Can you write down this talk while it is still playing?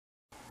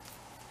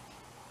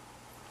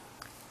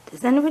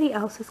Does anybody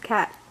else's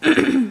cat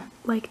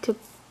like to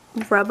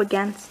rub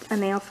against a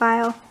nail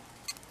file?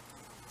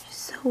 It's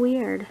so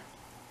weird.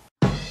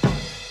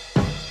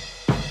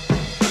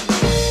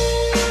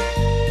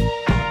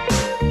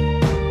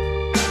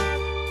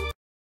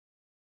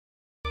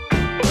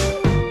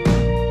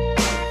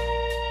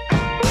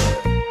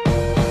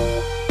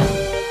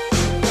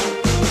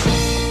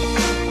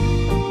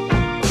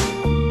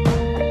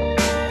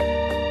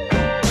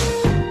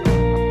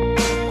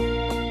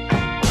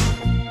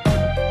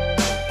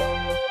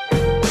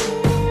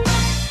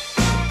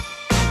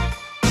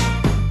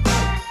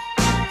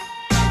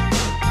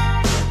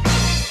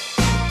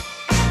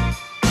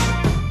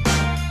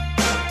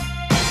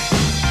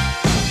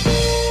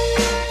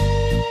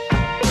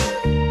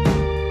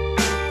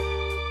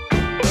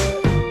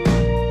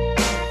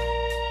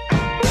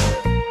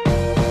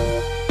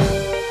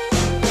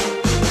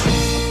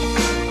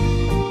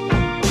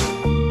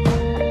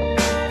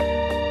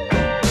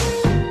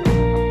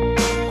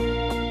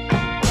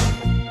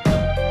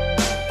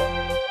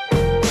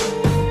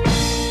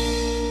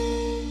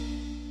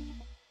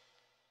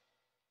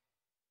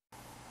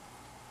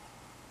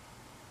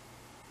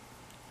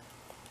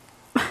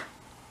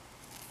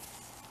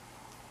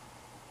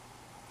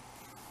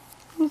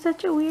 I'm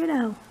such a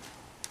weirdo.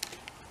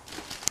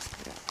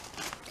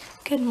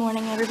 Good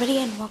morning, everybody,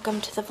 and welcome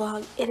to the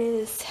vlog. It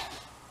is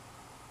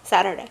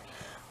Saturday.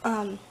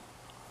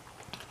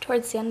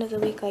 Towards the end of the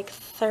week, like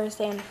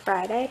Thursday and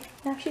Friday.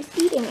 Now she's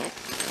eating it.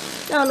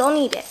 No, don't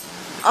eat it.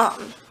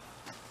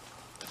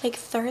 Like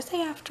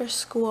Thursday after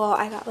school,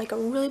 I got like a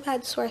really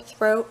bad sore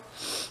throat,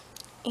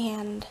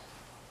 and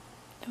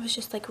it was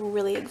just like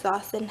really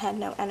exhausted and had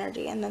no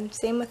energy. And then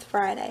same with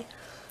Friday.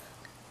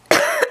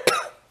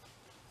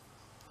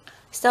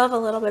 Still have a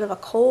little bit of a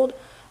cold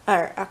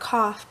or a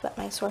cough, but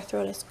my sore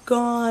throat is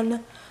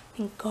gone.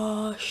 Thank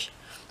gosh.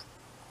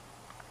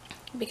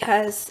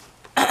 Because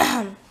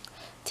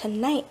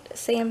tonight,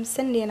 Sam,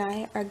 Cindy, and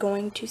I are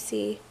going to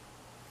see,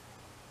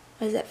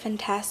 what is it,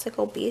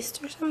 Fantastical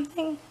Beasts or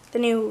something? The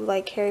new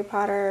like Harry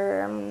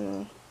Potter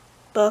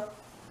book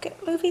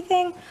movie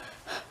thing,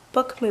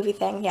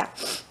 yeah.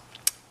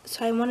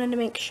 So I wanted to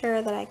make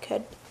sure that I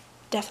could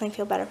definitely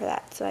feel better for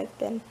that. So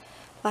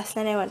last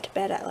night I went to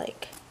bed at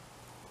like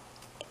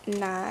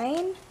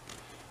 9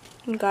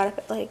 and got up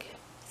at like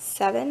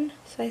 7,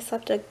 so I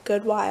slept a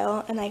good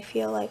while, and I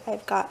feel like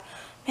I've got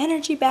my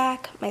energy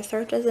back, my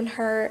throat doesn't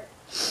hurt.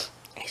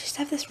 I just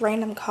have this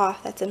random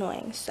cough that's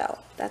annoying, so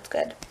that's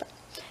good. But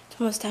it's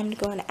almost time to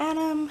go into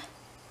Adam.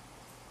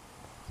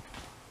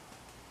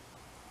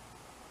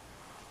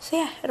 So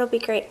yeah, it'll be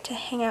great to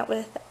hang out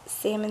with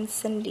Sam and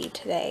Cindy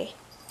today.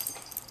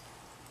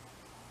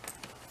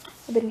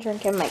 I've been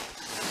drinking my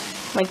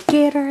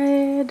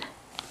Gatorade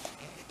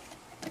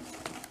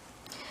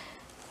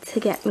to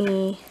get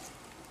me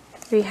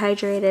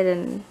rehydrated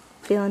and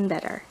feeling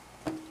better.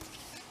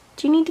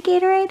 Do you need the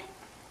Gatorade?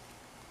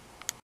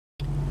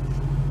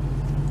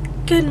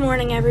 Good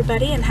morning,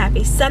 everybody, and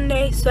happy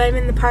Sunday. So I'm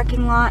in the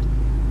parking lot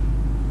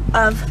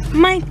of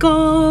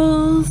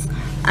Michael's.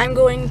 I'm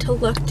going to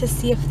look to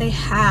see if they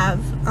have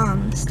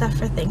stuff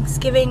for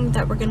Thanksgiving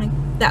that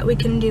we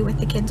can do with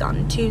the kids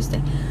on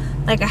Tuesday,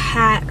 like a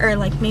hat or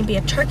like maybe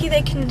a turkey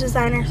they can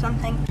design or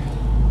something.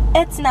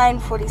 It's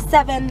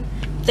 9:47.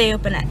 They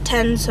open at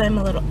 10, so I'm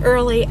a little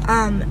early.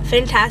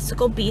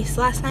 Fantastical Beasts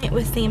last night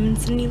with Sam and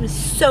Cindy was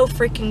so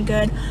freaking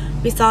good.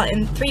 We saw it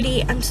in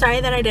 3D. I'm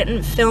sorry that I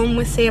didn't film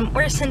with Sam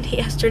or Cindy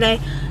yesterday.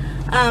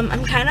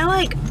 I'm kind of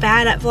like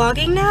bad at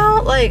vlogging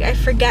now. Like I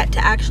forget to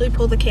actually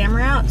pull the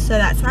camera out, so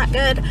that's not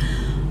good.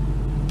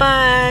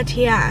 But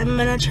yeah, I'm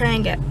gonna try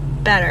and get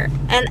better.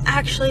 And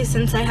actually,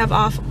 since I have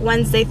off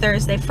Wednesday,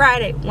 Thursday,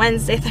 Friday,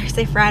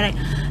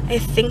 I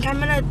think I'm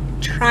gonna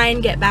try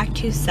and get back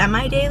to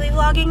semi-daily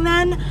vlogging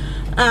then.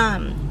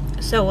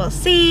 So we'll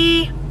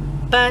see.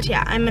 But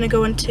yeah, I'm gonna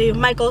go into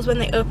Michael's when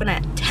they open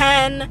at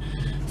 10,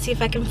 see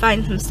if I can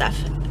find some stuff.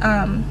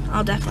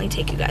 I'll definitely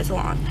take you guys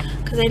along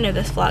because I know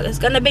this vlog is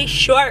gonna be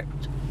short.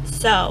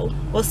 So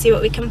we'll see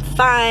what we can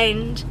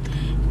find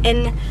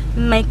in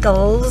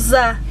Michael's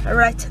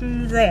right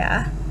in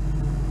there.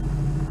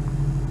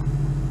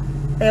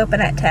 They open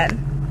at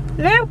 10.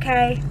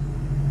 Okay.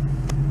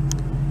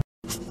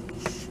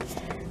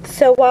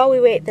 So while we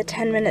wait the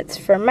 10 minutes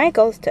for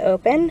Michael's to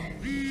open,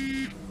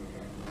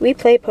 we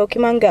play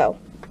Pokemon Go.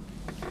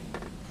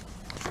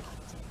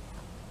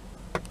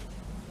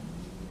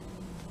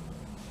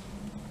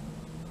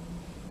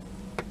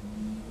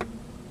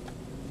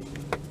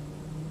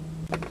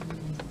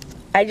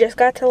 I just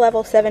got to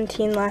level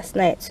 17 last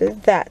night, so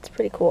that's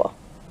pretty cool.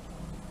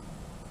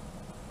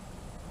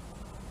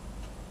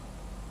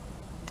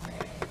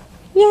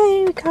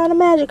 Yay, we caught a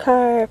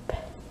Magikarp.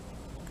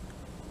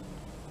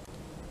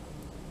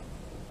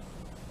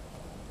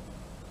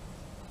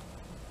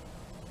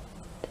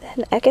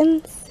 And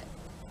Ekans?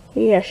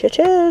 Yes, it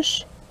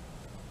is.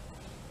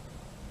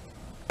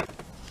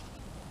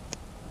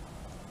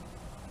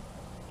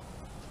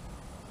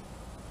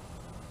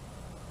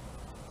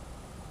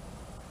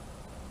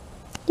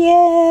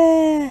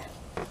 Yeah!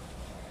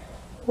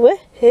 Woohoo!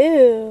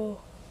 Ew.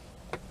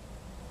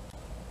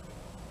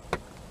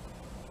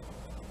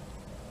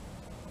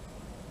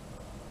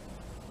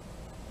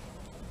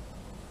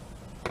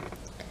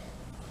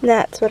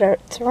 That's what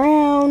it's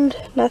around.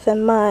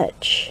 Nothing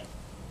much.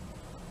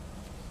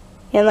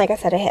 And like I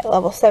said, I hit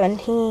level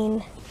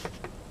 17.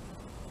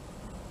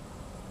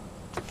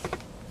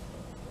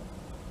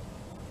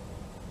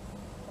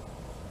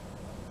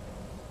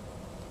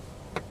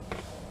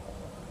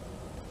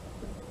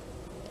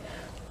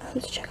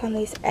 Let's check on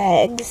these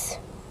eggs.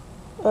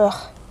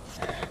 Ugh.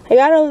 I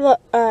got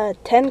a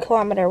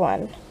 10-kilometer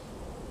one.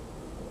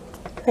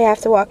 I have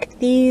to walk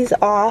these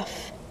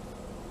off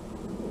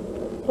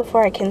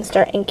before I can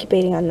start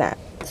incubating on that.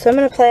 So I'm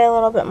going to play a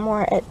little bit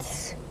more.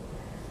 It's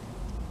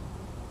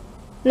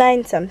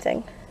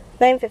 9-something.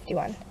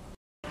 9:51.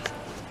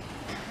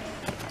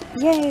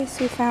 Yay,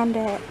 so we found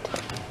it.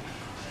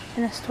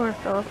 In a store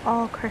full of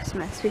all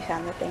Christmas, we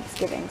found the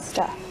Thanksgiving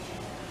stuff.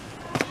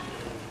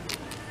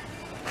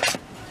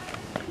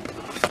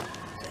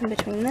 In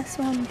between this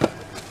one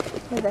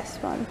and this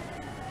one.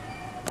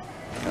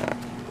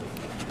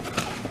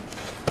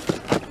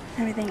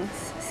 Everything's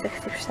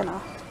 60%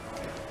 off.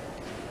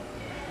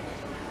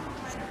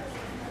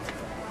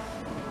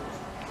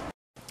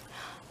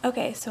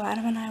 Okay, so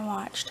Adam and I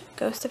watched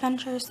Ghost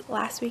Adventures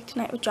last week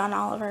tonight with John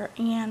Oliver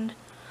and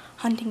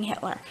Hunting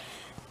Hitler.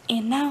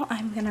 And now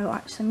I'm going to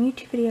watch some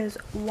YouTube videos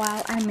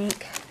while I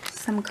make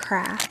some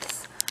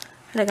crafts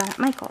that I got at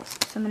Michael's.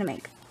 So I'm going to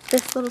make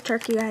this little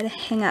turkey guy to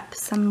hang up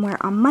somewhere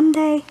on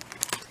Monday.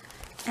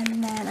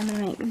 And then I'm going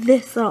to make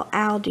this little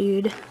owl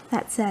dude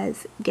that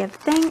says, give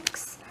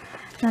thanks.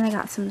 And then I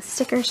got some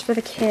stickers for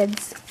the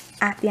kids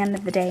at the end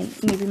of the day,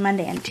 maybe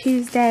Monday and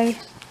Tuesday.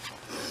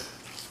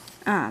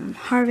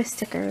 Harvest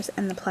stickers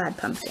and the plaid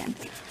pumpkin.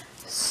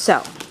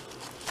 So,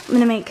 I'm going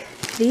to make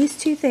these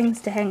two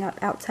things to hang up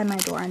outside my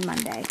door on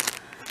Monday.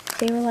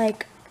 They were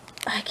like,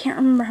 I can't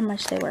remember how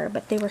much they were,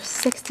 but they were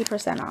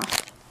 60%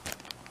 off.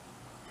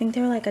 I think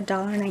they were like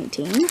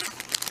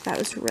 $1.19. That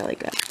was really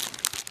good.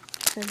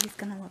 So he's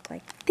going to look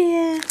like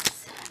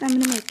this. I'm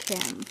going to make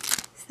him.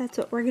 So that's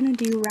what we're going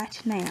to do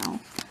right now.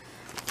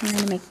 I'm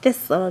going to make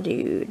this little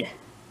dude.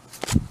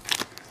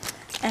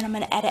 And I'm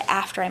going to edit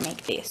after I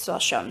make these, so I'll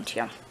show them to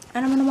you.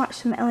 And I'm going to watch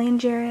some Ellie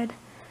and Jared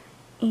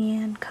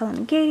and Cullen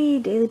and Katie,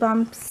 Daily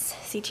Bumps,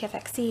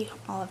 CTFXC,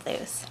 all of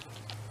those.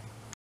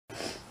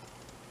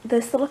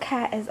 This little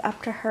cat is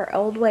up to her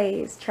old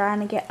ways,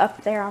 trying to get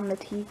up there on the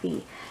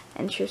TV.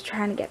 And she was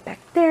trying to get back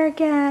there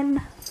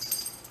again.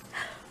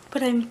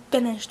 But I'm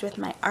finished with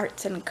my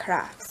arts and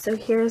crafts. So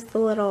here's the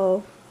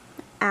little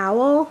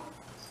owl.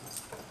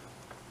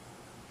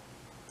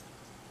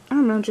 I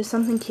don't know, just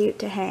something cute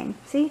to hang.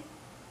 See?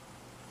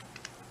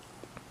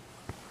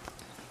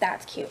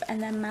 That's cute.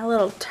 And then my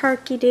little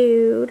turkey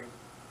dude.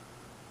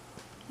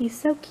 He's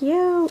so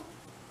cute.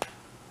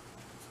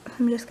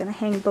 I'm just going to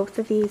hang both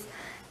of these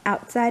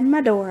outside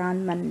my door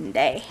on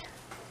Monday.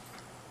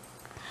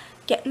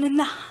 Getting in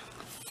the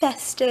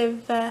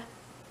festive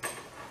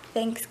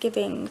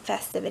Thanksgiving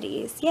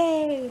festivities.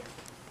 Yay!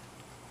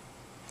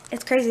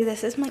 It's crazy.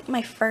 This is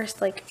my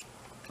first like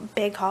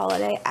big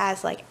holiday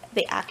as like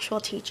the actual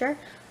teacher.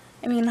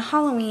 I mean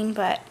Halloween,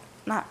 but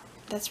not.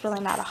 That's really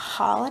not a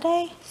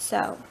holiday,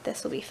 so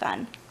this will be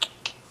fun.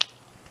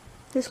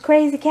 This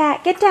crazy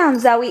cat. Get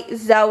down, Zoe.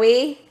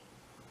 Zoe.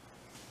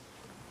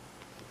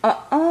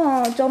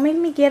 Don't make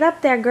me get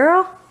up there,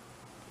 girl.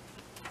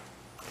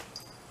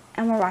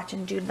 And we're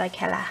watching Dude Like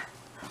Hella.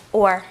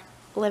 Or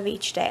Live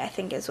Each Day, I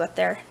think is what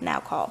they're now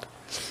called.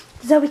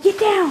 Zoe, get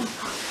down.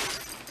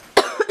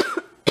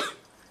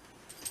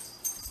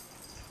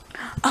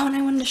 Oh, and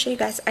I wanted to show you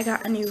guys, I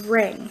got a new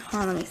ring.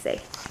 Hold on, let me see.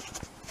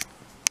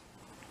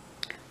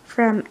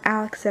 From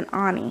Alex and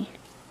Ani.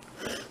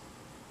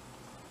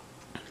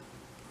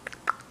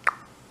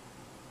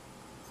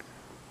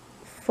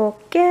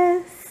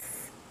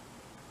 Focus.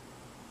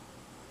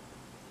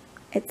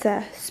 It's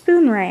a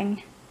spoon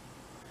ring.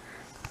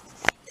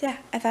 So yeah,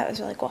 I thought it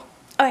was really cool.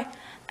 Okay,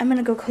 I'm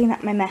gonna go clean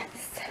up my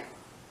mess.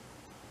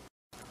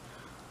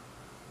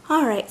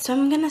 Alright, so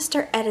I'm gonna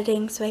start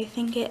editing, so I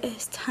think it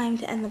is time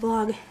to end the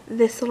vlog.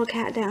 This little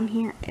cat down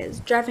here is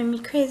driving me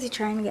crazy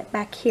trying to get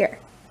back here.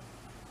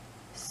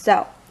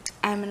 So,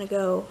 I'm going to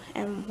go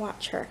and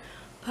watch her.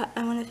 But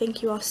I want to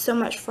thank you all so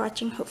much for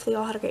watching. Hopefully you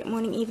all had a great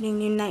morning, evening,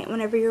 noon, night.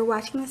 Whenever you're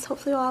watching this,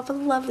 hopefully you all have a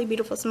lovely,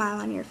 beautiful smile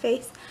on your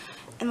face.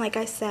 And like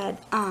I said,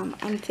 I'm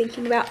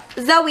thinking about...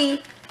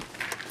 Zoe!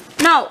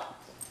 No!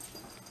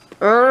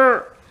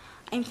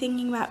 I'm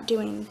thinking about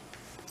doing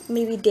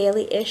maybe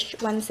daily-ish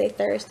Wednesday,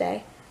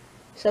 Thursday.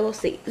 So we'll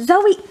see.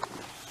 Zoe!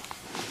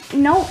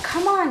 No,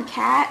 come on,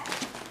 cat.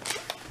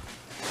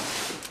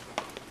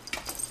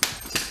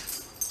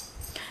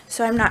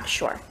 So I'm not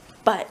sure.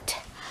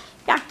 But,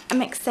 yeah,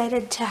 I'm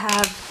excited to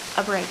have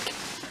a break.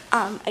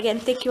 Again,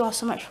 thank you all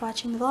so much for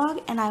watching the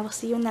vlog, and I will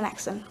see you in the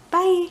next one.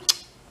 Bye!